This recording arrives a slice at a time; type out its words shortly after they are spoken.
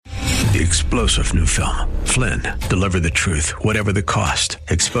The explosive new film, Flynn, deliver the truth, whatever the cost,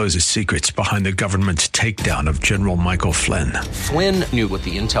 exposes secrets behind the government's takedown of General Michael Flynn. Flynn knew what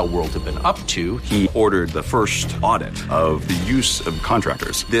the intel world had been up to. He ordered the first audit of the use of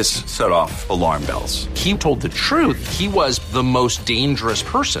contractors. This set off alarm bells. He told the truth. He was the most dangerous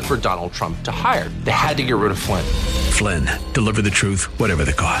person for Donald Trump to hire. They had to get rid of Flynn. Flynn, deliver the truth, whatever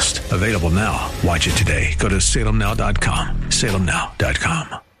the cost. Available now. Watch it today. Go to salemnow.com.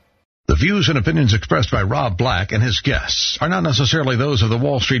 salemnow.com. The views and opinions expressed by Rob Black and his guests are not necessarily those of the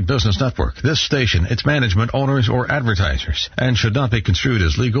Wall Street Business Network, this station, its management, owners, or advertisers, and should not be construed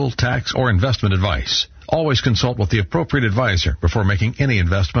as legal, tax, or investment advice. Always consult with the appropriate advisor before making any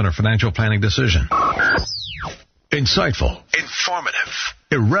investment or financial planning decision. Insightful, informative,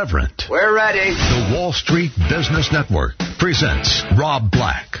 irreverent. We're ready. The Wall Street Business Network presents Rob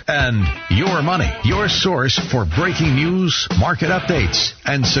Black and Your Money, your source for breaking news, market updates,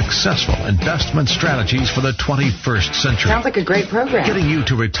 and successful investment strategies for the 21st century. Sounds like a great program. Getting you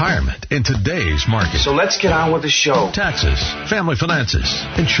to retirement in today's market. So let's get on with the show. Taxes, family finances,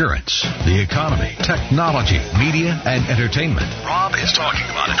 insurance, the economy, technology, media, and entertainment. Rob is talking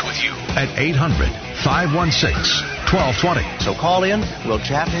about it with you at 800-516-1220. So call in, we'll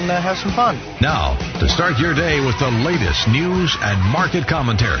chat and have some fun. Now, to start your day with the latest news and market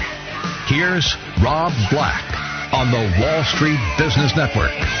commentary, here's Rob Black on the Wall Street Business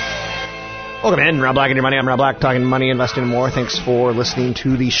Network. Welcome in, Rob Black and Your Money. I'm Rob Black, talking money, investing, and more. Thanks for listening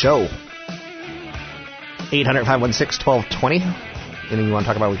to the show. 800-516-1220. Anything you want to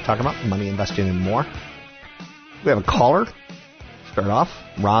talk about, we can talk about. Money, investing, and more. We have a caller. Start off.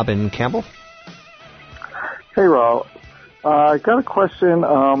 Robin Campbell. Hey, Rob. I got a question.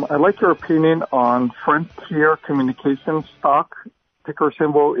 I'd like your opinion on Frontier Communications stock. Ticker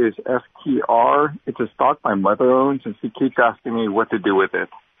symbol is FTR. It's a stock my mother owns, and she keeps asking me what to do with it.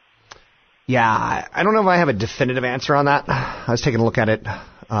 Yeah, I don't know if I have a definitive answer on that. I was taking a look at it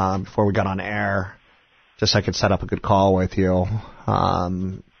before we got on air, just so I could set up a good call with you.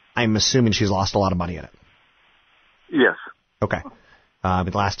 I'm assuming she's lost a lot of money in it. Yes. Okay. In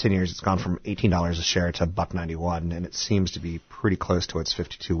the last 10 years, it's gone from $18 a share to $1.91, and it seems to be pretty close to its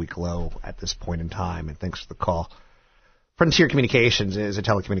 52-week low at this point in time, and thanks for the call. Frontier Communications is a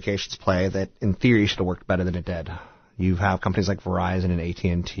telecommunications play that, in theory, should have worked better than it did. You have companies like Verizon and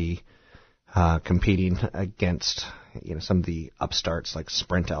AT&T competing against some of the upstarts like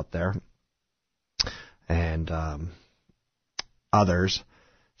Sprint out there and others.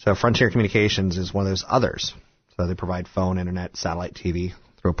 So Frontier Communications is one of those others. So they provide phone, internet, satellite TV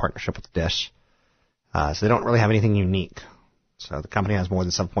through a partnership with Dish. So they don't really have anything unique. So the company has more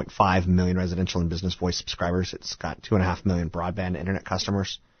than 7.5 million residential and business voice subscribers. It's got 2.5 million broadband internet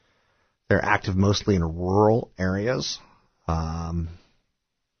customers. They're active mostly in rural areas.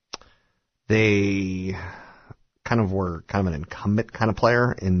 They were an incumbent kind of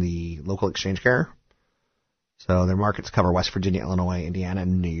player in the local exchange carrier. So their markets cover West Virginia, Illinois, Indiana,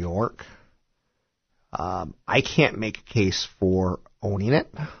 and New York. I can't make a case for owning it,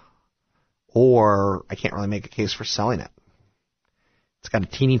 or I can't really make a case for selling it. It's got a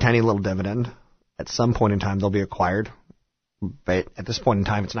teeny tiny little dividend. At some point in time, they'll be acquired. But at this point in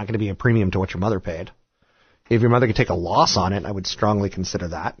time, it's not going to be a premium to what your mother paid. If your mother could take a loss on it, I would strongly consider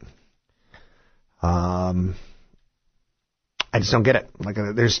that. I just don't get it.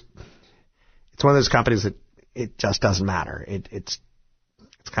 It's one of those companies that it just doesn't matter. It's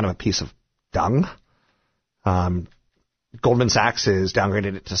kind of a piece of dung. Goldman Sachs has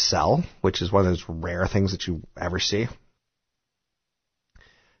downgraded it to sell, which is one of those rare things that you ever see.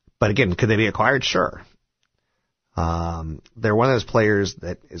 But again, could they be acquired? Sure. They're one of those players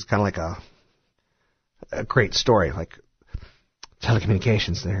that is kind of like a great story, like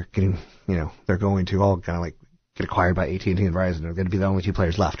telecommunications. They're getting, they're going to all kind of like get acquired by AT&T and Verizon. They're going to be the only two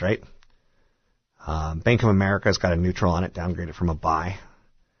players left, right? Bank of America's got a neutral on it, downgraded from a buy.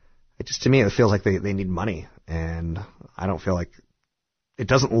 To me, it feels like they need money, and I don't feel like it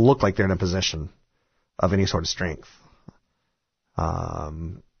doesn't look like they're in a position of any sort of strength.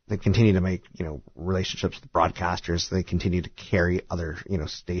 They continue to make relationships with broadcasters. They continue to carry other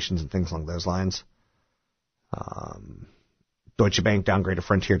stations and things along those lines. Deutsche Bank downgraded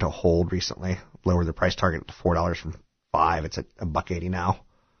Frontier to hold recently, lowered their price target to $4 from $5. It's at $1.80 now.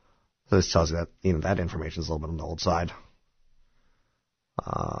 So this tells you that that information is a little bit on the old side.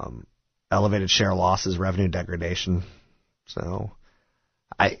 Elevated share losses, revenue degradation. So,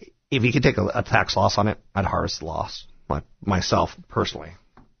 if you could take a tax loss on it, I'd harvest the loss. Myself, personally.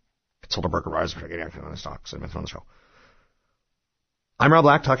 Consultant broker advisor for getting active on the stocks. I've been on the show. I'm Rob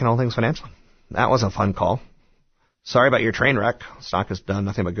Black, talking all things financial. That was a fun call. sorry about your train wreck. Stock has done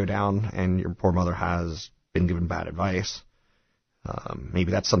nothing but go down, and your poor mother has been given bad advice.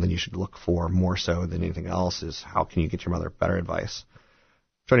 Maybe that's something you should look for more so than anything else, is how can you get your mother better advice.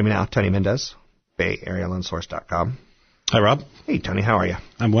 Joining me now, Tony Mendez, BayAreaLoanSource.com. Hi, Rob. Hey, Tony, how are you?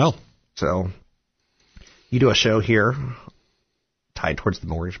 I'm well. So, you do a show here tied towards the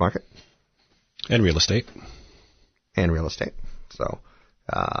mortgage market. And real estate. So,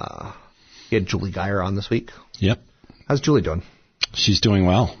 you had Julie Geyer on this week. Yep. How's Julie doing? She's doing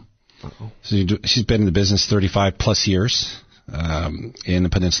well. Uh-oh. She's been in the business 35 plus years in the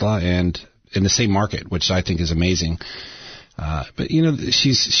peninsula and in the same market, which I think is amazing. But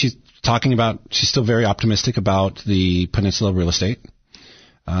she's talking about, she's still very optimistic about the peninsula real estate.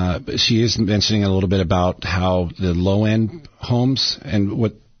 But she is mentioning a little bit about how the low end homes and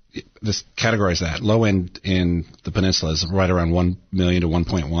what this categories that low end in the peninsula is right around 1 million to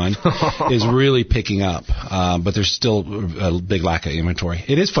 1.1 is really picking up. But there's still a big lack of inventory.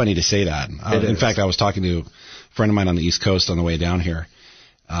 It is funny to say that. In fact, I was talking to a friend of mine on the East Coast on the way down here.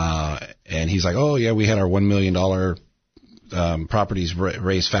 And he's like, oh yeah, we had our $1 million properties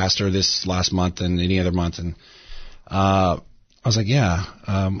raised faster this last month than any other month. And I was like, yeah,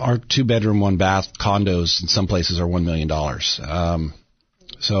 our 2-bedroom, 1-bath condos in some places are $1 million.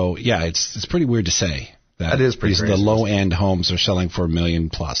 So yeah, it's pretty weird to say that is pretty crazy. The low end homes are selling for $1 million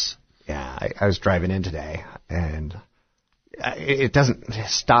plus. Yeah, I was driving in today, and it doesn't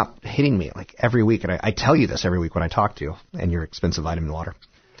stop hitting me like every week. And I tell you this every week when I talk to you and your expensive vitamin water.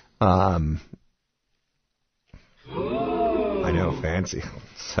 I know, fancy.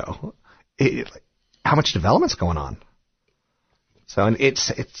 So, how much development's going on? So, and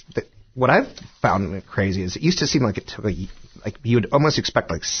what I've found crazy is it used to seem like it took like you would almost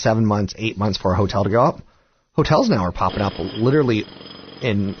expect like 7 months, 8 months for a hotel to go up. Hotels now are popping up literally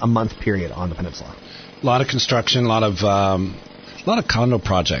in a month period on the peninsula. A lot of construction, a lot of condo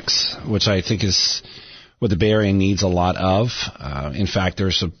projects, which I think is what the Bay Area needs a lot of. In fact,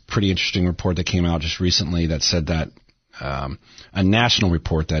 there's a pretty interesting report that came out just recently that said that a national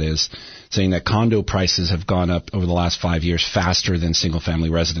report, that is, saying that condo prices have gone up over the last 5 years faster than single-family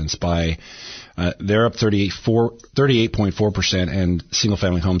residents by they're up 38.4%, and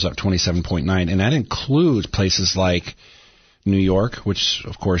single-family homes up 27.9%, and that includes places like New York, which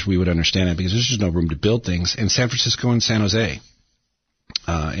of course we would understand it because there's just no room to build things, and San Francisco and San Jose,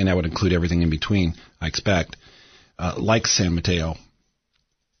 and that would include everything in between, I expect, like San Mateo.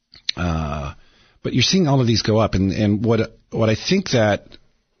 But you're seeing all of these go up, and what I think that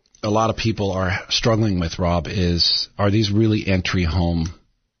a lot of people are struggling with, Rob, is are these really entry homes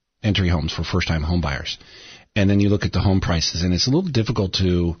for first-time home buyers? And then you look at the home prices, and it's a little difficult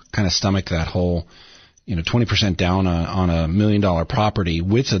to kind of stomach that whole, 20% down on a $1 million property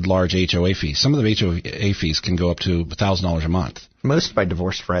with a large HOA fee. Some of the HOA fees can go up to $1,000 a month. Most of my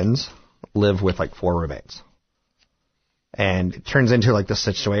divorced friends live with like 4 roommates. And it turns into like this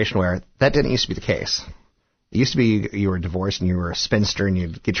situation where that didn't used to be the case. It used to be you were divorced and you were a spinster and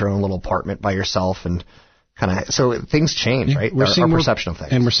you'd get your own little apartment by yourself and kind of, so things change, right? Our perception of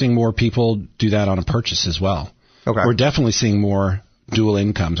things. And we're seeing more people do that on a purchase as well. Okay. We're definitely seeing more dual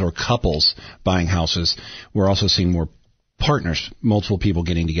incomes or couples buying houses. We're also seeing more partners, multiple people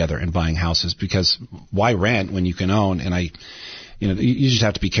getting together and buying houses, because why rent when you can own? And you just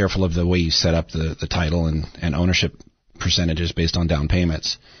have to be careful of the way you set up the title and ownership percentages based on down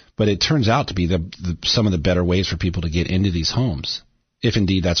payments. But it turns out to be some of the better ways for people to get into these homes, if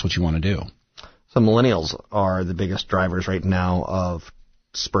indeed that's what you want to do. So millennials are the biggest drivers right now of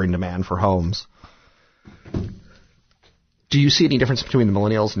spurring demand for homes. Do you see any difference between the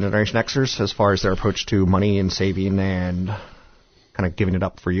millennials and Generation Xers as far as their approach to money and saving and kind of giving it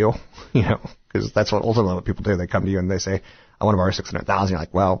up for you? Because that's what ultimately what people do. They come to you and they say, I want to borrow $600,000. You're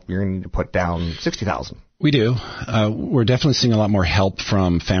like, well, you're going to need to put down $60,000. We do. We're definitely seeing a lot more help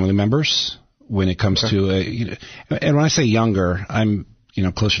from family members when it comes to, and when I say younger, I'm,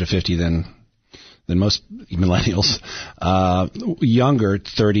 closer to 50 than most millennials. Younger,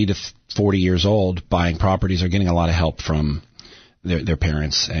 30 to 40 years old, buying properties are getting a lot of help from their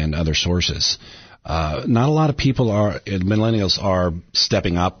parents and other sources. Not a lot of people millennials are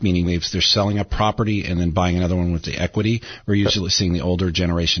stepping up, meaning they're selling a property and then buying another one with the equity. We're usually seeing the older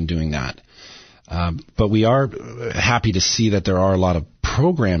generation doing that. But we are happy to see that there are a lot of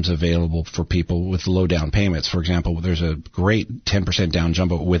programs available for people with low down payments. For example, there's a great 10% down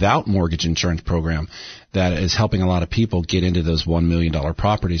jumbo without mortgage insurance program that is helping a lot of people get into those $1 million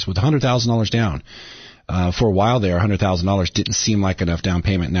properties with $100,000 down. For a while there, $100,000 didn't seem like enough down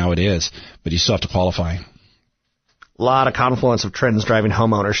payment. Now it is, but you still have to qualify. A lot of confluence of trends driving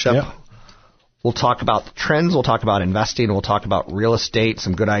home ownership. Yep. We'll talk about the trends. We'll talk about investing. We'll talk about real estate,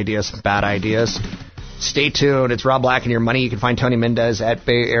 some good ideas, some bad ideas. Stay tuned. It's Rob Black and Your Money. You can find Tony Mendez at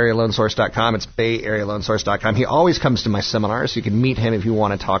BayAreaLoanSource.com. It's BayAreaLoanSource.com. He always comes to my seminars, so you can meet him if you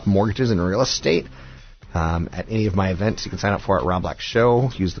want to talk mortgages and real estate. At any of my events, you can sign up for it at Rob Black Show.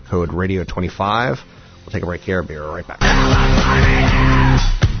 Use the code Radio25. We'll take a break here. Be right back.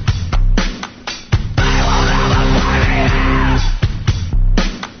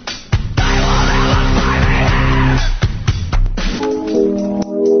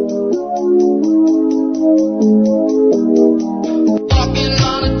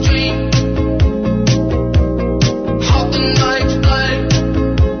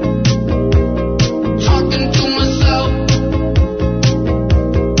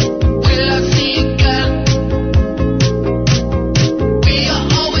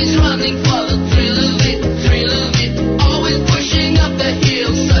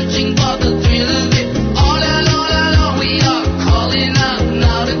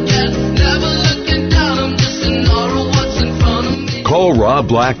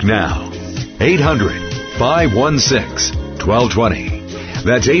 Black now. 800-516-1220.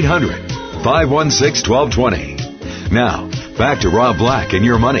 That's 800-516-1220. Now, back to Rob Black and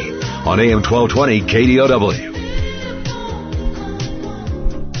Your Money on AM 1220 KDOW.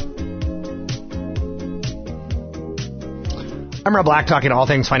 I'm Rob Black, talking all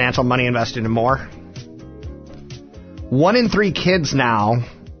things financial, money, investing, and more. 1 in 3 kids now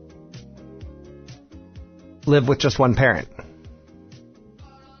live with just one parent.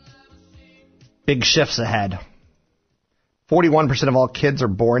 Big shifts ahead. 41% of all kids are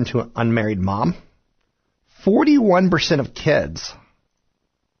born to an unmarried mom. 41% of kids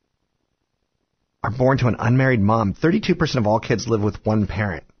are born to an unmarried mom. 32% of all kids live with one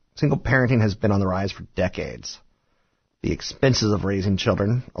parent. Single parenting has been on the rise for decades. The expenses of raising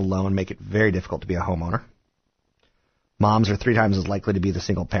children alone make it very difficult to be a homeowner. Moms are 3 times as likely to be the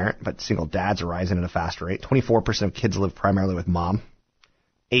single parent, but single dads are rising at a faster rate. 24% of kids live primarily with mom.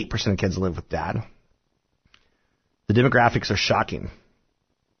 8% of kids live with dad. The demographics are shocking.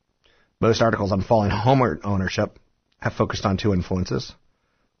 Most articles on falling home ownership have focused on 2 influences,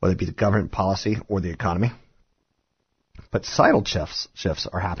 whether it be the government policy or the economy. But societal shifts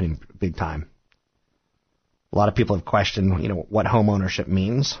are happening big time. A lot of people have questioned, what home ownership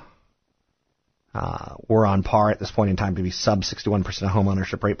means. We're on par at this point in time to be sub 61% home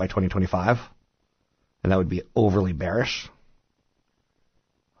ownership rate by 2025, and that would be overly bearish.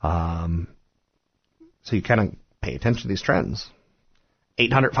 So you kind of pay attention to these trends.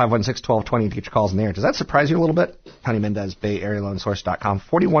 800-516-1220 to get your calls in the air. Does that surprise you a little bit? Tony Mendez, BayAreaLoanSource.com.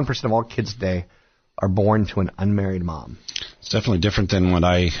 41% of all kids today are born to an unmarried mom. It's definitely different than what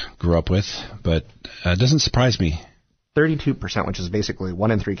I grew up with, but it doesn't surprise me. 32%, which is basically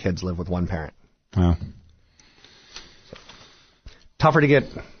 1 in 3 kids live with one parent. Wow. Tougher to get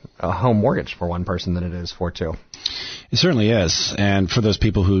a home mortgage for one person than it is for 2. It certainly is. And for those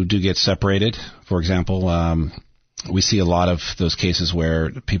people who do get separated, for example, we see a lot of those cases where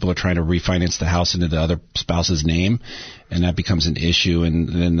people are trying to refinance the house into the other spouse's name, and that becomes an issue. And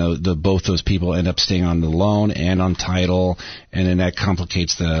then both those people end up staying on the loan and on title, and then that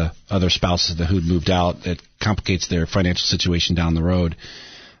complicates the other spouses who'd moved out. It complicates their financial situation down the road,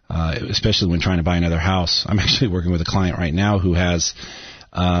 especially when trying to buy another house. I'm actually working with a client right now who has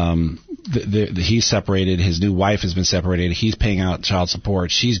he's separated. His new wife has been separated. He's paying out child support.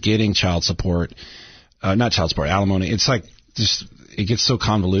 She's getting child support. Not child support, alimony. It's like it gets so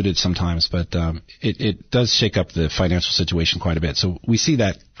convoluted sometimes, but it does shake up the financial situation quite a bit. So we see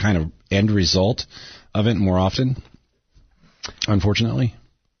that kind of end result of it more often, unfortunately.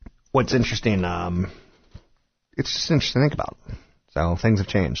 What's interesting, it's just interesting to think about. So things have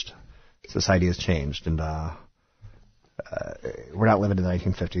changed. Society has changed, and we're not living in the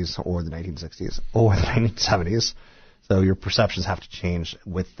 1950s or the 1960s or the 1970s. So your perceptions have to change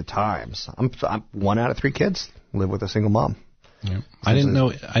with the times. I'm 1 out of 3 kids live with a single mom. Yeah. I didn't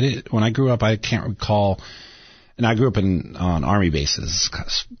know. When I grew up, I can't recall. And I grew up on army bases,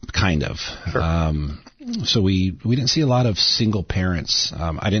 kind of. Sure. So we didn't see a lot of single parents.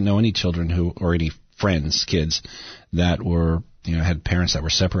 I didn't know any children or any friends, kids that were had parents that were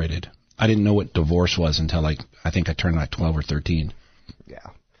separated. I didn't know what divorce was until I think I turned 12 or 13. Yeah.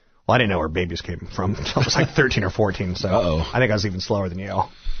 Well, I didn't know where babies came from until I was 13 or 14, so I think I was even slower than you.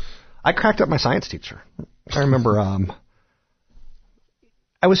 I cracked up my science teacher. I remember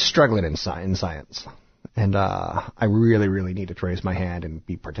I was struggling in science, and I really, really needed to raise my hand and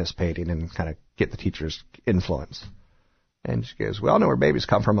be participating and kind of get the teacher's influence. And she goes, "We all know where babies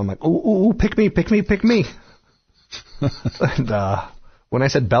come from." I'm like, ooh, pick me. And when I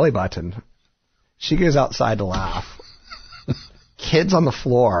said belly button, She goes outside to laugh. Kids on the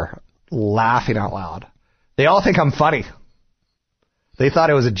floor laughing out loud. They all think I'm funny. They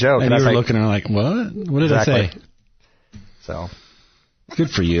thought it was a joke. And I you was were looking at her like, what? What did I say? So. Good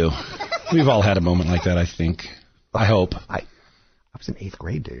for you. We've all had a moment like that, I think. I hope. I was in 8th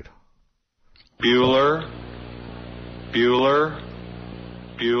grade, dude. Bueller.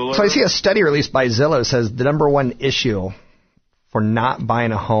 So I see a study released by Zillow says the number one issue for not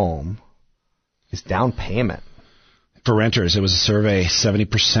buying a home is down payment. For renters, it was a survey.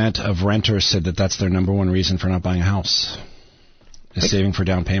 70% of renters said that that's their number one reason for not buying a house. Is saving for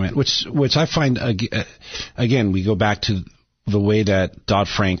down payment, which I find, again, we go back to the way that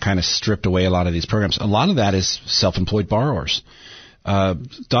Dodd-Frank kind of stripped away a lot of these programs. A lot of that is self-employed borrowers.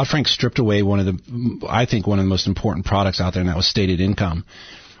 Dodd-Frank stripped away one of the most important products out there, and that was stated income.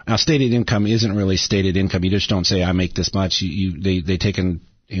 Now, stated income isn't really stated income. You just don't say, I make this much. They take an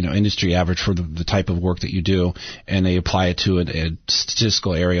industry average for the type of work that you do, and they apply it to a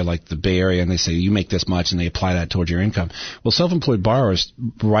statistical area like the Bay Area, and they say, you make this much, and they apply that towards your income. Well, self-employed borrowers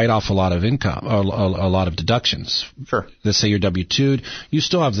write off a lot of income, a lot of deductions. Sure. Let's say you're W-2'd. You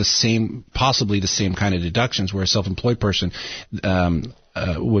still have possibly the same kind of deductions, where a self-employed person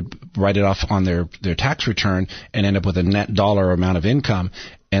would write it off on their tax return and end up with a net dollar amount of income.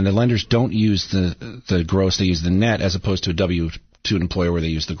 And the lenders don't use the gross, they use the net, as opposed to a W-2 employer where they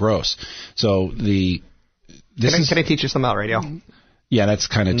use the gross. So can I teach you something about radio? Yeah, that's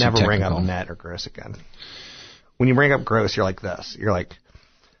kind of never too bring up net or gross again. When you bring up gross, you're like this. You're like,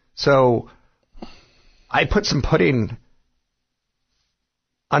 so I put some pudding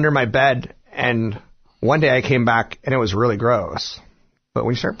under my bed, and one day I came back and it was really gross. But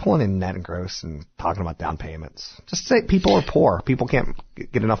when you start pulling in net and gross and talking about down payments, just say people are poor. People can't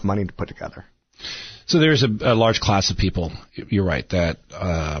get enough money to put together. So there's a large class of people, you're right, that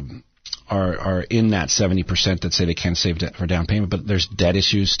are in that 70% that say they can save for down payment, but there's debt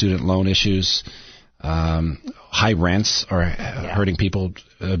issues, student loan issues, high rents are hurting people's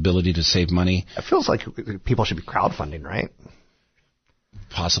ability to save money. It feels like people should be crowdfunding, right?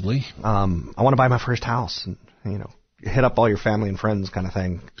 Possibly. I want to buy my first house, and, hit up all your family and friends kind of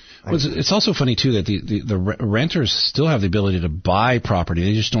thing. Well, it's also funny, too, that the renters still have the ability to buy property.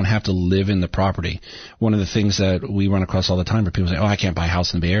 They just don't have to live in the property. One of the things that we run across all the time where people say, I can't buy a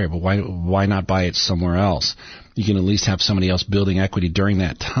house in the Bay Area, but why not buy it somewhere else? You can at least have somebody else building equity during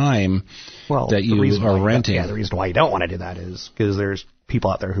that time that you are renting. The reason why you don't want to do that is because there's people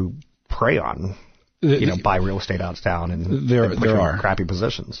out there who prey on, buy real estate out of town and there are crappy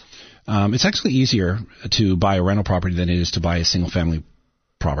positions. It's actually easier to buy a rental property than it is to buy a single-family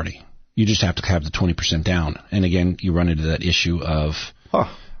property. You just have to have the 20% down. And again, you run into that issue of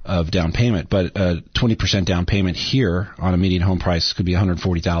down payment. But 20% down payment here on a median home price could be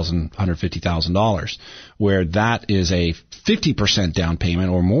 $140,000, $150,000, where that is a 50% down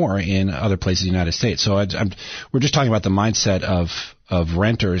payment or more in other places in the United States. So we're just talking about the mindset of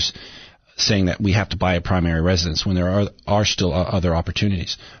renters saying that we have to buy a primary residence when there are still other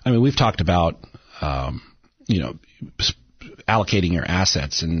opportunities. I mean, we've talked about, allocating your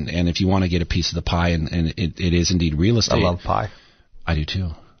assets, and if you want to get a piece of the pie, and it is indeed real estate. I love pie. I do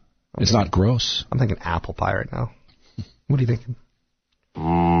too. It's not gross. I'm thinking apple pie right now. What are you thinking?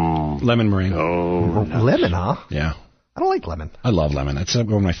 Lemon meringue. Oh, lemon, huh? Yeah. I don't like lemon. I love lemon. It's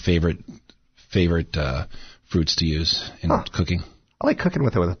one of my favorite fruits to use in cooking. I like cooking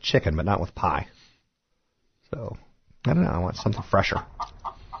with it with chicken, but not with pie. So, I don't know. I want something fresher.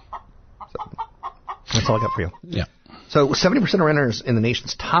 So, that's all I got for you. Yeah. So, 70% of renters in the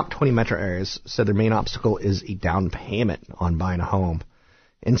nation's top 20 metro areas said their main obstacle is a down payment on buying a home.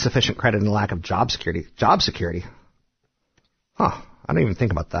 Insufficient credit and lack of job security. Job security? I don't even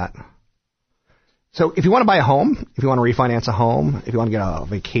think about that. So if you want to buy a home, if you want to refinance a home, if you want to get a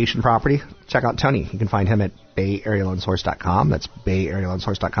vacation property, check out Tony. You can find him at BayAreaLoanSource.com. That's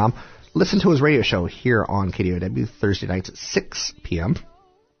BayAreaLoanSource.com. Listen to his radio show here on KDOW Thursday nights at 6 p.m.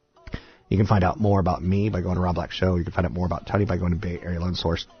 You can find out more about me by going to Rob Black Show. You can find out more about Tony by going to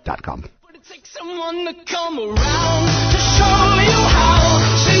BayAreaLoanSource.com. But it takes someone to come around to show you how.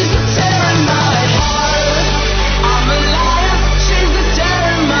 She's the terror in my heart. I'm alive. She's the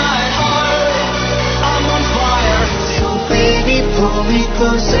terror in my heart. I'm on fire. So baby, pull me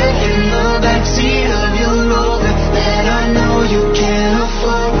closer in the backseat of your Rover that I know you can't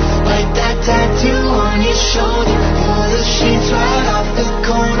afford. Like that tattoo on your shoulder, or the sheets right off the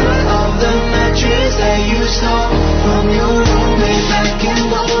corner of the mattress that you stole from your roommate back in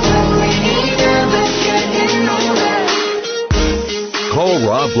Boulder. We ain't never getting older. Call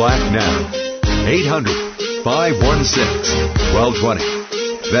Rob Black now. 800-516-1220.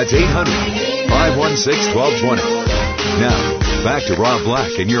 That's 800-516-1220. 516-1220. Now, back to Rob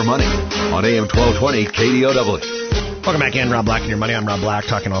Black and Your Money on AM 1220 KDOW. Welcome back in, Rob Black and Your Money. I'm Rob Black,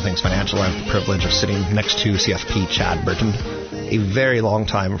 talking all things financial. I have the privilege of sitting next to CFP Chad Burton, a very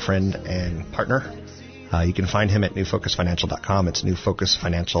long-time friend and partner. You can find him at newfocusfinancial.com. It's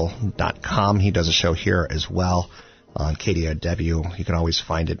newfocusfinancial.com. He does a show here as well on KDOW. You can always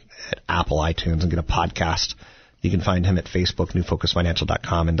find it at Apple iTunes and get a podcast. You can find him at Facebook,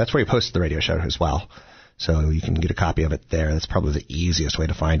 newfocusfinancial.com, and that's where he posts the radio show as well. So you can get a copy of it there. That's probably the easiest way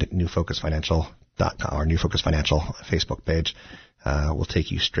to find it, newfocusfinancial.com or New Focus Financial Facebook page. Will take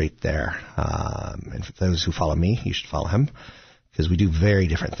you straight there. And for those who follow me, you should follow him because we do very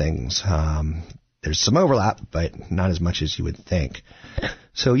different things. There's some overlap, but not as much as you would think.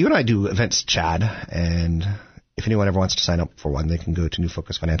 So you and I do events, Chad, and if anyone ever wants to sign up for one, they can go to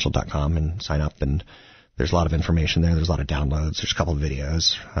newfocusfinancial.com and sign up, and there's a lot of information there. There's a lot of downloads. There's a couple of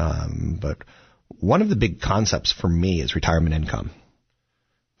videos. But one of the big concepts for me is retirement income,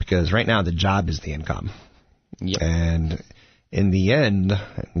 because right now the job is the income. Yep. And in the end,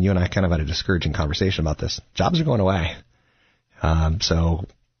 you and I kind of had a discouraging conversation about this. Jobs are going away.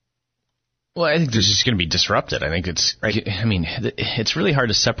 Well, I think this is going to be disrupted. I think it's, right. I mean, it's really hard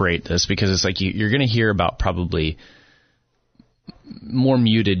to separate this because it's like you're going to hear about probably more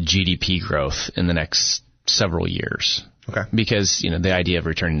muted GDP growth in the next several years. Okay. Because, the idea of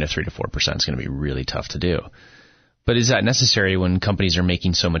returning to 3 to 4% is going to be really tough to do. But is that necessary when companies are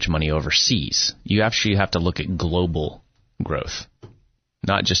making so much money overseas? You actually have to look at global growth,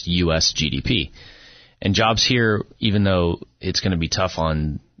 not just U.S. GDP. And jobs here, even though it's going to be tough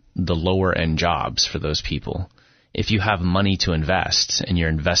on the lower end jobs for those people, if you have money to invest and you're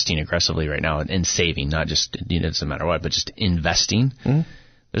investing aggressively right now and saving, not just, it doesn't matter what, but just investing,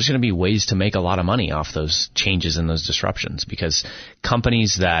 there's going to be ways to make a lot of money off those changes and those disruptions, because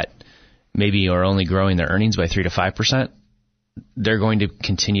companies that maybe are only growing their earnings by 3 to 5%, they're going to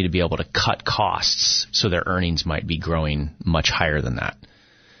continue to be able to cut costs so their earnings might be growing much higher than that.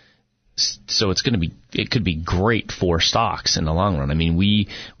 So it could be great for stocks in the long run. I mean, we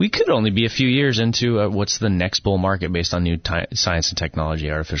could only be a few years into what's the next bull market based on new science and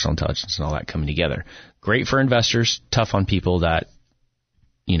technology, artificial intelligence, and all that coming together. Great for investors, tough on people that,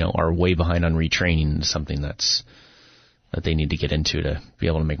 are way behind on retraining into something that they need to get into to be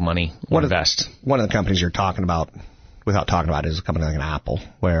able to make money or invest. One of the companies you're talking about, without talking about it, is a company like an Apple,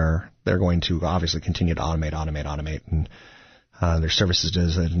 where they're going to obviously continue to automate, and their services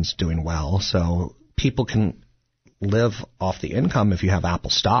is doing well. So people can live off the income if you have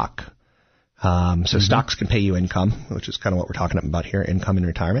Apple stock. So stocks can pay you income, which is kind of what we're talking about here, income in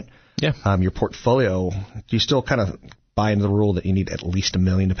retirement. Yeah. Your portfolio, do you still kind of buy into the rule that you need at least $1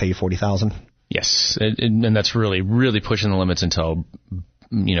 million to pay you $40,000? Yes. And that's really, really pushing the limits until,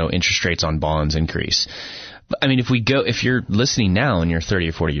 interest rates on bonds increase. But I mean, if you're listening now and you're 30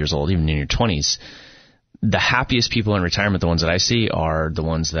 or 40 years old, even in your 20s, the happiest people in retirement, the ones that I see, are the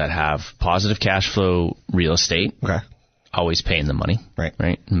ones that have positive cash flow real estate. Okay. Always paying the money. Right.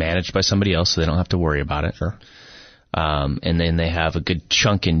 Managed by somebody else, so they don't have to worry about it. Sure. And then they have a good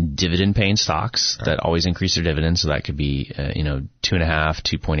chunk in dividend-paying stocks that always increase their dividends. So that could be, 2.5%,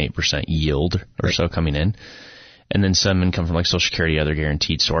 2.8% yield or so coming in. And then some income from like Social Security, other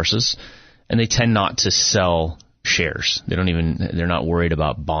guaranteed sources. And they tend not to sell shares. They're not worried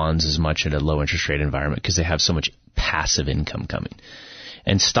about bonds as much at a low interest rate environment because they have so much passive income coming.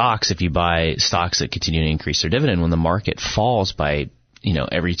 And stocks, if you buy stocks that continue to increase their dividend, when the market falls by,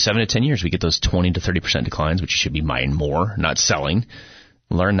 every 7 to 10 years, we get those 20 to 30% declines, which you should be buying more, not selling.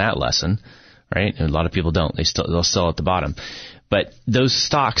 Learn that lesson, right? And a lot of people don't. They'll sell at the bottom. But those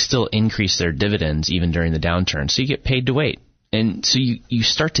stocks still increase their dividends even during the downturn. So you get paid to wait. And so you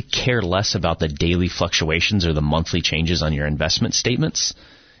start to care less about the daily fluctuations or the monthly changes on your investment statements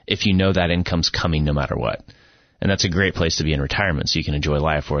if you know that income's coming no matter what. And that's a great place to be in retirement, so you can enjoy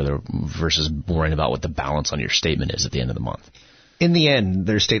life versus worrying about what the balance on your statement is at the end of the month. In the end,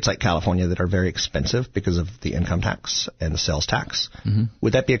 there's states like California that are very expensive because of the income tax and the sales tax. Mm-hmm.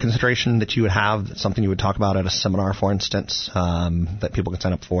 Would that be a consideration that you would have, something you would talk about at a seminar, for instance, that people can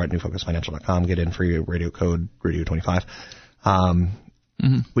sign up for at newfocusfinancial.com, get in for your radio code, radio25?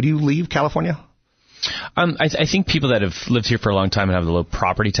 Would you leave California? I think people that have lived here for a long time and have the low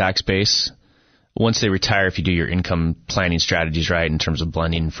property tax base, once they retire, if you do your income planning strategies right in terms of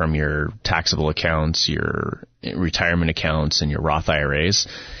blending from your taxable accounts, your retirement accounts, and your Roth IRAs,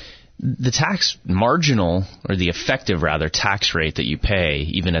 the the effective tax rate that you pay,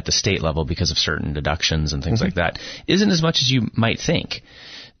 even at the state level because of certain deductions and things like that, isn't as much as you might think.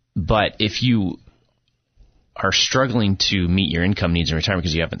 But if you are struggling to meet your income needs in retirement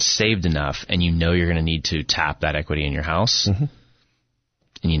because you haven't saved enough, and you know you're going to need to tap that equity in your house,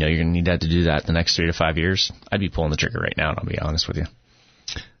 and you know you're going to need that to do that the next 3 to 5 years, I'd be pulling the trigger right now, and I'll be honest with you.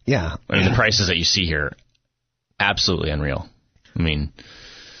 Yeah. I mean, the prices that you see here, absolutely unreal. I mean,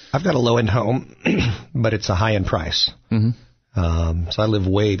 I've got a low-end home, but it's a high-end price. Mm-hmm. So I live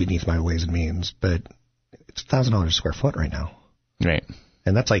way beneath my ways and means, but it's $1,000 a square foot right now. Right.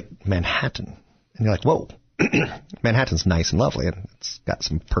 And that's like Manhattan. And you're like, whoa, Manhattan's nice and lovely, and it's got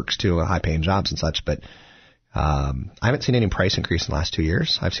some perks too, high-paying jobs and such, but I haven't seen any price increase in the last 2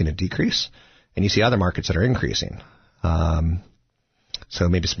 years. I've seen a decrease, and you see other markets that are increasing. So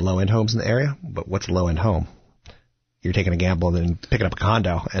maybe some low-end homes in the area, but what's a low-end home? You're taking a gamble and then picking up a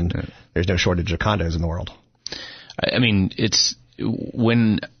condo, and there's no shortage of condos in the world. I mean, it's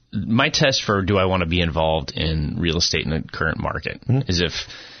when my test for do I want to be involved in real estate in the current market is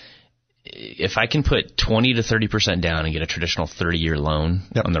if I can put 20 to 30% down and get a traditional 30-year loan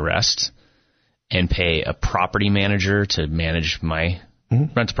on the rest and pay a property manager to manage my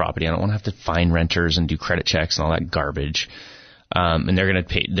rent property. I don't want to have to find renters and do credit checks and all that garbage. And they're going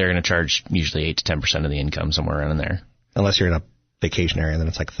to charge usually 8 to 10% of the income, somewhere around in there. Unless you're in a vacation area, then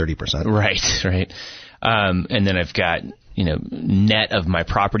it's like 30%. Right. And then I've got, net of my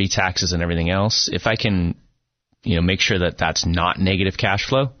property taxes and everything else. If I can, make sure that that's not negative cash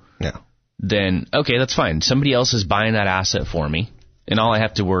flow, then okay, that's fine. Somebody else is buying that asset for me, and all I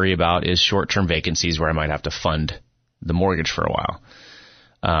have to worry about is short-term vacancies where I might have to fund the mortgage for a while.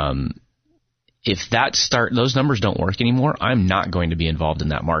 If those numbers don't work anymore, I'm not going to be involved in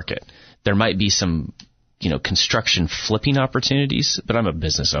that market. There might be some, construction flipping opportunities, but I'm a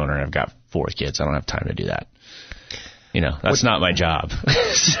business owner and I've got 4 kids. I don't have time to do that. That's not my job.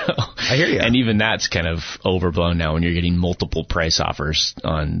 So, I hear you. And even that's kind of overblown now when you're getting multiple price offers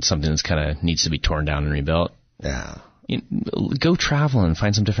on something that's kind of needs to be torn down and rebuilt. Yeah. Go travel and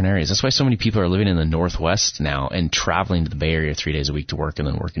find some different areas. That's why so many people are living in the Northwest now and traveling to the Bay Area 3 days a week to work and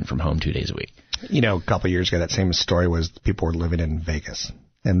then working from home 2 days a week. A couple of years ago, that same story was people were living in Vegas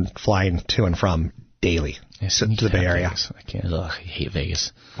and flying to and from daily to the Bay Area. Vegas. I can't. I hate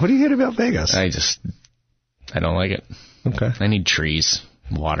Vegas. What do you hate about Vegas? I don't like it. Okay. I need trees,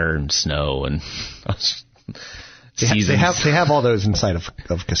 water, and snow, and seasons. They have all those inside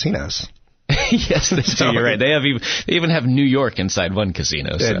of casinos. Yes, they do. You're right. They even have New York inside one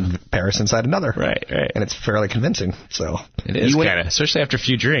casino. And Paris inside another. Right. And it's fairly convincing. So it is kind of, especially after a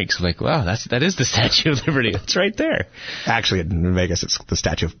few drinks. I'm like, wow, that is the Statue of Liberty. That's right there. Actually, in Vegas, it's the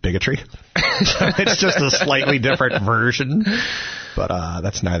Statue of Bigotry. So it's just a slightly different version. But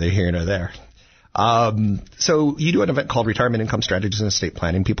that's neither here nor there. So you do an event called Retirement Income Strategies and Estate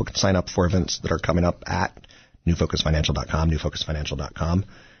Planning. People can sign up for events that are coming up at newfocusfinancial.com, newfocusfinancial.com.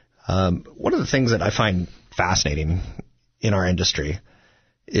 One of the things that I find fascinating in our industry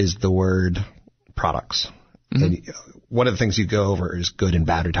is the word products. And one of the things you go over is good and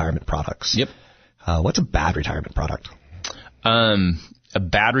bad retirement products. Yep. What's a bad retirement product? A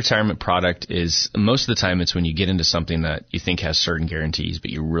bad retirement product is, most of the time, it's when you get into something that you think has certain guarantees,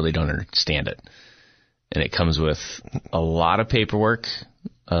 but you really don't understand it. And it comes with a lot of paperwork,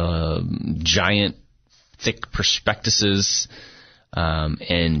 giant, thick prospectuses,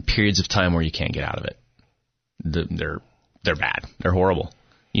 and periods of time where you can't get out of it. They're bad. They're horrible.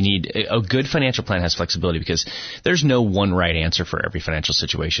 You need a good financial plan has flexibility because there's no one right answer for every financial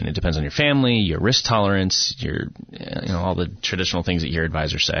situation. It depends on your family, your risk tolerance, your all the traditional things that your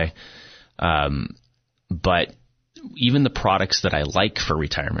advisors say. But even the products that I like for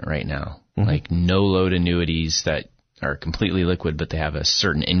retirement right now, like no load annuities that are completely liquid, but they have a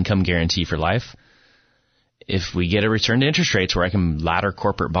certain income guarantee for life. If we get a return to interest rates where I can ladder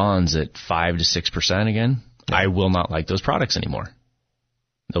corporate bonds at 5 to 6% again, I will not like those products anymore.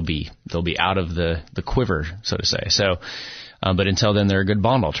 They'll be out of the quiver, so to say. So, but until then, they're a good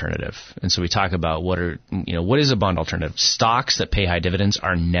bond alternative. And so we talk about what is a bond alternative? Stocks that pay high dividends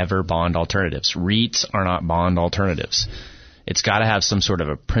are never bond alternatives. REITs are not bond alternatives. It's got to have some sort of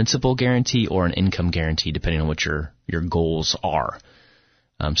a principal guarantee or an income guarantee, depending on what your goals are.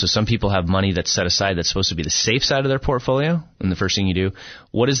 So some people have money that's set aside that's supposed to be the safe side of their portfolio. And the first thing you do,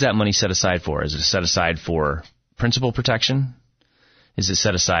 what is that money set aside for? Is it set aside for principal protection? Is it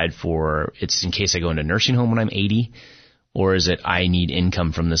set aside for, it's in case I go into a nursing home when I'm 80? Or is it I need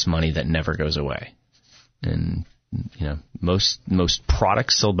income from this money that never goes away? And, most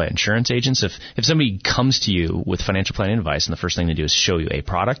products sold by insurance agents, if somebody comes to you with financial planning advice and the first thing they do is show you a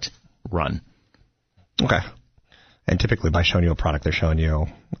product, run. Okay. And typically by showing you a product, they're showing you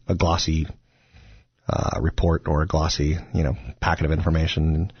a glossy report or a glossy, packet of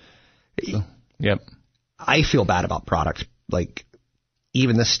information. Yep. I feel bad about product. Like,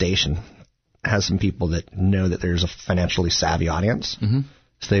 even this station has some people that know that there's a financially savvy audience. Mm-hmm.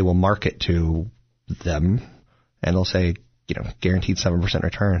 So they will market to them, and they'll say, guaranteed 7%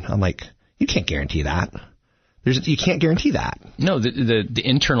 return. I'm like, you can't guarantee that. You can't guarantee that. No, the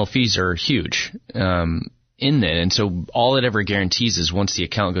internal fees are huge in it, and so all it ever guarantees is once the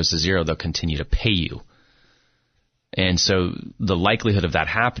account goes to zero, they'll continue to pay you. And so the likelihood of that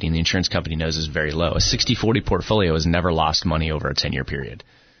happening, the insurance company knows, is very low. A 60-40 portfolio has never lost money over a 10-year period.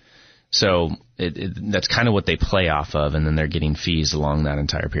 So that's kind of what they play off of, and then they're getting fees along that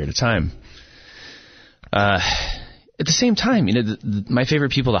entire period of time. At the same time, my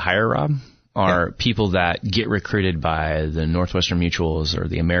favorite people to hire, Rob, are people that get recruited by the Northwestern Mutuals or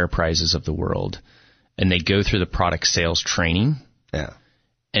the Ameriprises of the world, and they go through the product sales training. Yeah.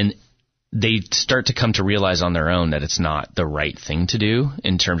 And they start to come to realize on their own that it's not the right thing to do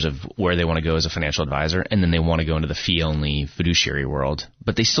in terms of where they want to go as a financial advisor, and then they want to go into the fee-only fiduciary world.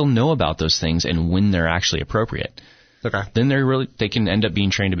 But they still know about those things and when they're actually appropriate. Okay. Then they can end up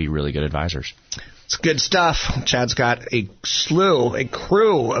being trained to be really good advisors. It's good stuff. Chad's got a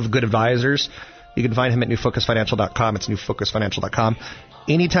crew of good advisors. You can find him at newfocusfinancial.com. It's newfocusfinancial.com.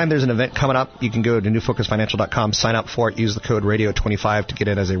 Anytime there's an event coming up, you can go to newfocusfinancial.com, sign up for it, use the code radio25 to get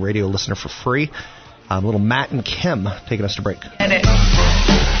in as a radio listener for free. Little Matt and Kim taking us to break. Edit.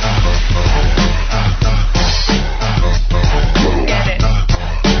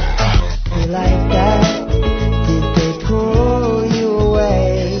 You like that? Did they pull you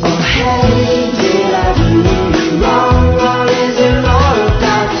away? Oh, hey, did I do you wrong? Or is it all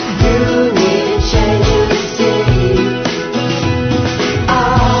about you need a change in the city?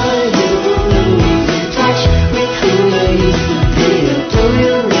 Are you losing touch with who you used to be? Or do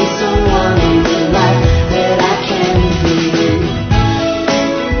you need someone in your life that I can be?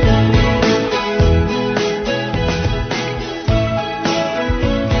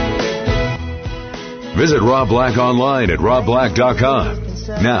 Visit Rob Black online at robblack.com.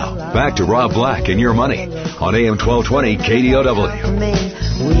 Now, back to Rob Black and Your Money on AM 1220 KDOW.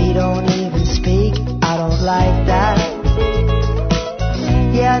 We don't even speak, I don't like that.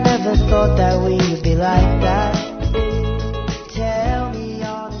 Yeah, I never thought that we would be like that. Tell me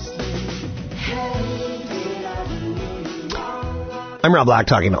honestly, hey, did I do you wrong? I'm Rob Black,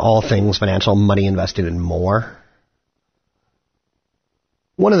 talking all things financial, money, investing, and more.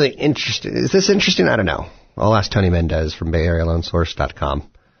 One of the is this interesting? I don't know. I'll ask Tony Mendez from BayAreaLoanSource.com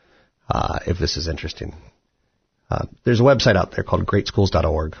if this is interesting. There's a website out there called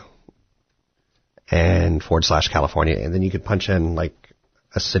greatschools.org and /California, and then you could punch in like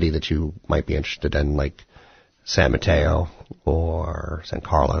a city that you might be interested in, like San Mateo or San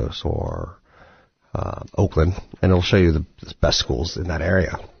Carlos or Oakland, and it'll show you the best schools in that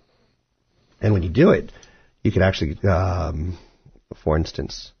area. And when you do it, you can actually, for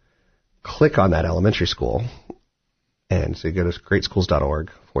instance, click on that elementary school, and so you go to greatschools.org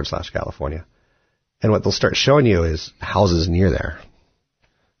 /California, and what they'll start showing you is houses near there.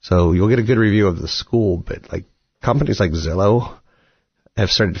 So you'll get a good review of the school, but like companies like Zillow have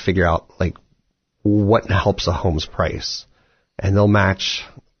started to figure out like what helps a home's price, and they'll match,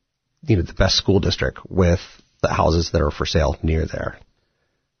 the best school district with the houses that are for sale near there.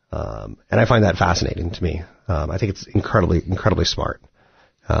 And I find that fascinating to me. I think it's incredibly smart.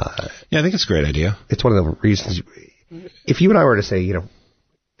 Yeah, I think it's a great idea. It's one of the reasons. If you and I were to say,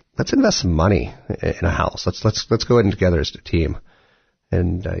 let's invest some money in a house. Let's go in together as a team.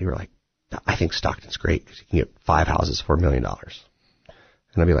 And you were like, I think Stockton's great because you can get 5 houses for $1 million.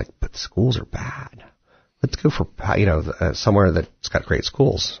 And I'd be like, but the schools are bad. Let's go for somewhere that's got great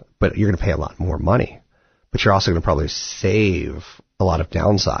schools, but you're going to pay a lot more money. But you're also going to probably save a lot of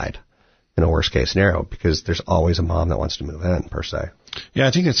downside in a worst case scenario because there's always a mom that wants to move in, per se. Yeah,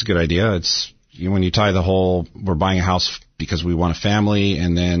 I think it's a good idea. It's when you tie the whole, we're buying a house because we want a family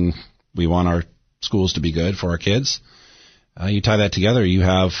and then we want our schools to be good for our kids. You tie that together, you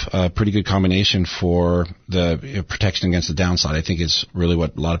have a pretty good combination for the protection against the downside. I think it's really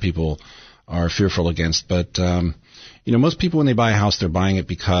what a lot of people are fearful against. But, most people when they buy a house, they're buying it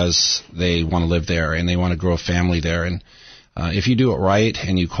because they want to live there and they want to grow a family there. And if you do it right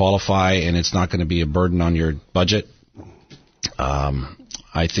and you qualify and it's not going to be a burden on your budget,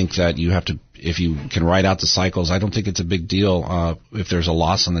 I think that you have to, if you can ride out the cycles, I don't think it's a big deal if there's a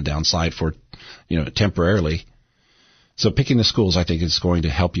loss on the downside for, temporarily. So picking the schools, I think, is going to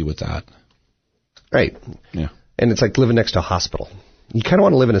help you with that. Right. Yeah. And it's like living next to a hospital. You kind of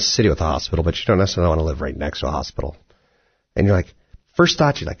want to live in a city with a hospital, but you don't necessarily want to live right next to a hospital. And you're like, first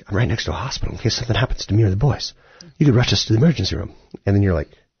thought, you're like, I'm right next to a hospital in case something happens to me or the boys. You could rush us to the emergency room. And then you're like,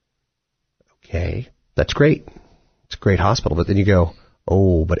 okay, That's great. It's a great hospital. But then you go,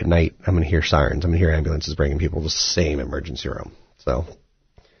 oh, but at night I'm going to hear sirens. I'm going to hear ambulances bringing people to the same emergency room. So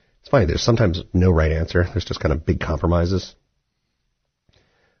it's funny. There's sometimes no right answer. There's just kind of big compromises.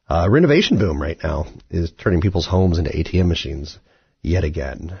 Renovation boom right now is turning people's homes into ATM machines yet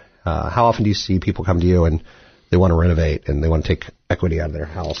again. How often do you see people come to you and they want to renovate and they want to take equity out of their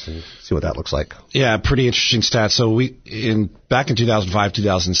house and see what that looks like? Yeah, pretty interesting stat. So back in 2005,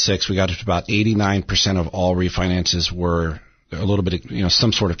 2006, we got to about 89% of all refinances were a little bit of,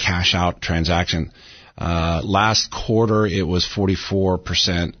 some sort of cash out transaction. Last quarter, it was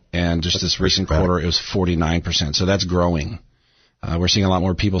 44%, and just this recent quarter, it was 49%. So that's growing. We're seeing a lot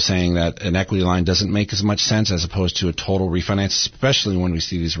more people saying that an equity line doesn't make as much sense as opposed to a total refinance, especially when we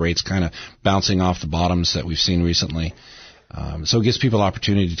see these rates kind of bouncing off the bottoms that we've seen recently. So it gives people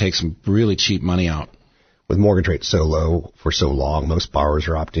opportunity to take some really cheap money out. With mortgage rates so low for so long, most borrowers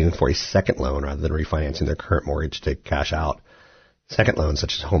are opting for a second loan rather than refinancing their current mortgage to cash out. Second loans,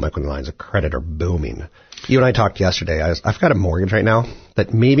 such as home equity lines of credit, are booming. You and I talked yesterday. I've got a mortgage right now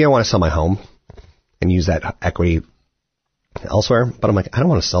that maybe I want to sell my home and use that equity elsewhere, but I'm like, I don't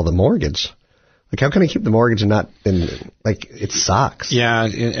want to sell the mortgage. Like, how can I keep the mortgage and not, it sucks. Yeah.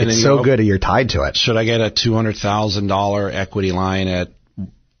 And it's so good you're tied to it. Should I get a $200,000 equity line at,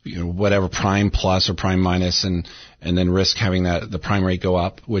 whatever prime plus or prime minus and then risk having the prime rate go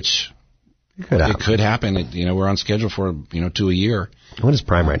up, which it could happen. We're on schedule for, 2 a year. What is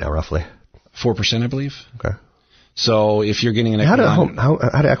prime right now, roughly? 4%, I believe. Okay. So if you're getting an equity line.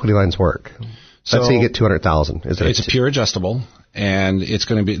 How do equity lines work? So let's say you get $200,000. It's a pure adjustable, and it's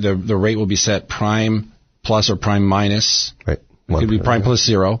going to be the rate will be set prime plus or prime minus. Right. It could be prime plus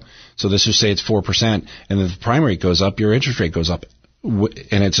 0. So let's just say it's 4%, and if the prime rate goes up, your interest rate goes up,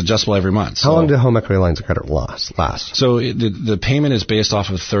 and it's adjustable every month. How long do home equity lines of credit last? So the payment is based off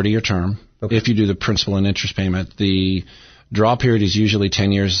of a 30-year term. Okay. If you do the principal and interest payment, the draw period is usually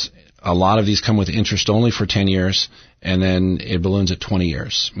 10 years. A lot of these come with interest only for 10 years, and then it balloons at 20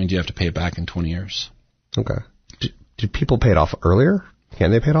 years. I mean, do you have to pay it back in 20 years? Okay. Do people pay it off earlier?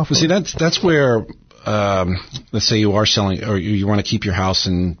 Can they pay it off earlier? See, that's where, let's say you are selling, or you want to keep your house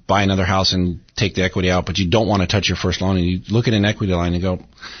and buy another house and take the equity out, but you don't want to touch your first loan, and you look at an equity line and go,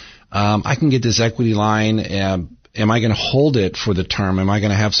 I can get this equity line. Am I going to hold it for the term? Am I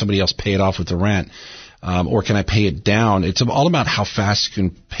going to have somebody else pay it off with the rent? Or can I pay it down? It's all about how fast you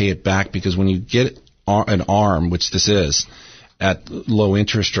can pay it back, because when you get an ARM, which this is, at low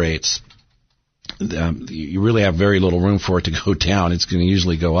interest rates, you really have very little room for it to go down. It's going to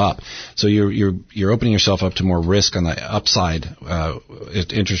usually go up. So you're opening yourself up to more risk on the upside,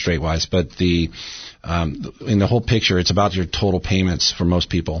 interest rate wise. But in the whole picture, it's about your total payments for most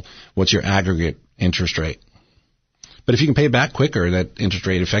people. What's your aggregate interest rate? But if you can pay it back quicker, that interest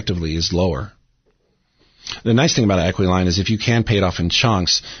rate effectively is lower. The nice thing about an equity line is if you can pay it off in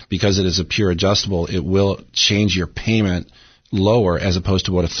chunks, because it is a pure adjustable, it will change your payment lower as opposed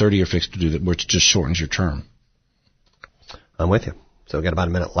to what a 30-year fixed would do, which just shortens your term. I'm with you. So we've got about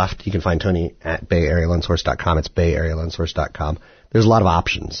a minute left. You can find Tony at BayAreaLoanSource.com. It's BayAreaLoanSource.com. There's a lot of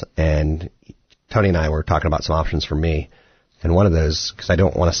options, and Tony and I were talking about some options for me. And one of those, because I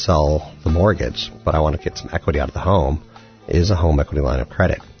don't want to sell the mortgage, but I want to get some equity out of the home, is a home equity line of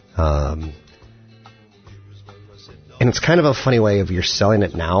credit. And it's kind of a funny way of you're selling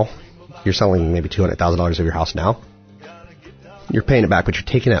it now. You're selling maybe $200,000 of your house now. You're paying it back, but you're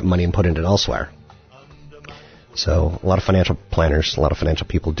taking that money and putting it elsewhere. So a lot of financial planners, a lot of financial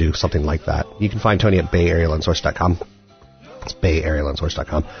people do something like that. You can find Tony at BayAreaLoanSource.com. It's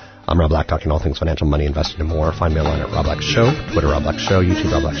BayAreaLoanSource.com. I'm Rob Black, talking all things financial, money, investing, and more. Find me online at Rob Black Show, Twitter Rob Black Show,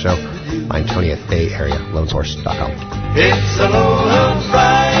 YouTube Rob Black Show. Find Tony at BayAreaLoanSource.com. It's Aloha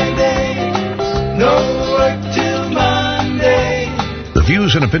Friday, no work till Monday. The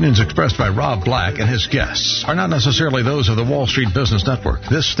views and opinions expressed by Rob Black and his guests are not necessarily those of the Wall Street Business Network,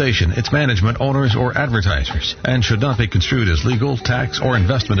 this station, its management, owners, or advertisers, and should not be construed as legal, tax, or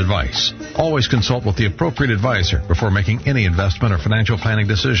investment advice. Always consult with the appropriate advisor before making any investment or financial planning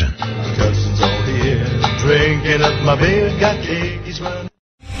decision. Cousins all here, drinking up my beer, got Iggy's running.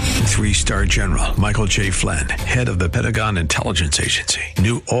 3-star General Michael J. Flynn, head of the Pentagon Intelligence Agency,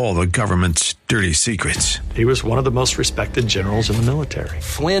 knew all the government's dirty secrets. He was one of the most respected generals in the military.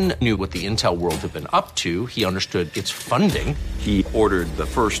 Flynn knew what the intel world had been up to. He understood its funding. He ordered the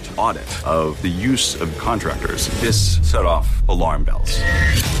first audit of the use of contractors. This set off alarm bells.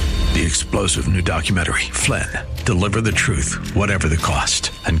 The explosive new documentary, Flynn, Deliver the truth, whatever the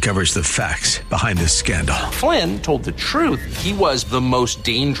cost. Uncovers the facts behind the scandal. Flynn told the truth. He was the most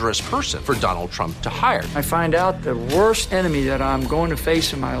dangerous person for Donald Trump to hire. I find out the worst enemy that I'm going to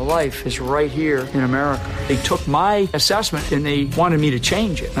face in my life is right here in America. They took my assessment and they wanted me to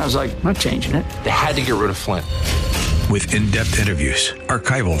change it. And I was like, I'm not changing it. They had to get rid of Flynn. With in-depth interviews,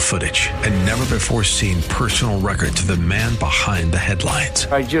 archival footage, and never-before-seen personal records of the man behind the headlines.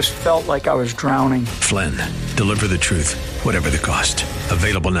 I just felt like I was drowning. Flynn, deliver the truth, whatever the cost.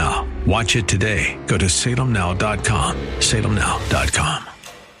 Available now. Watch it today. Go to salemnow.com. salemnow.com.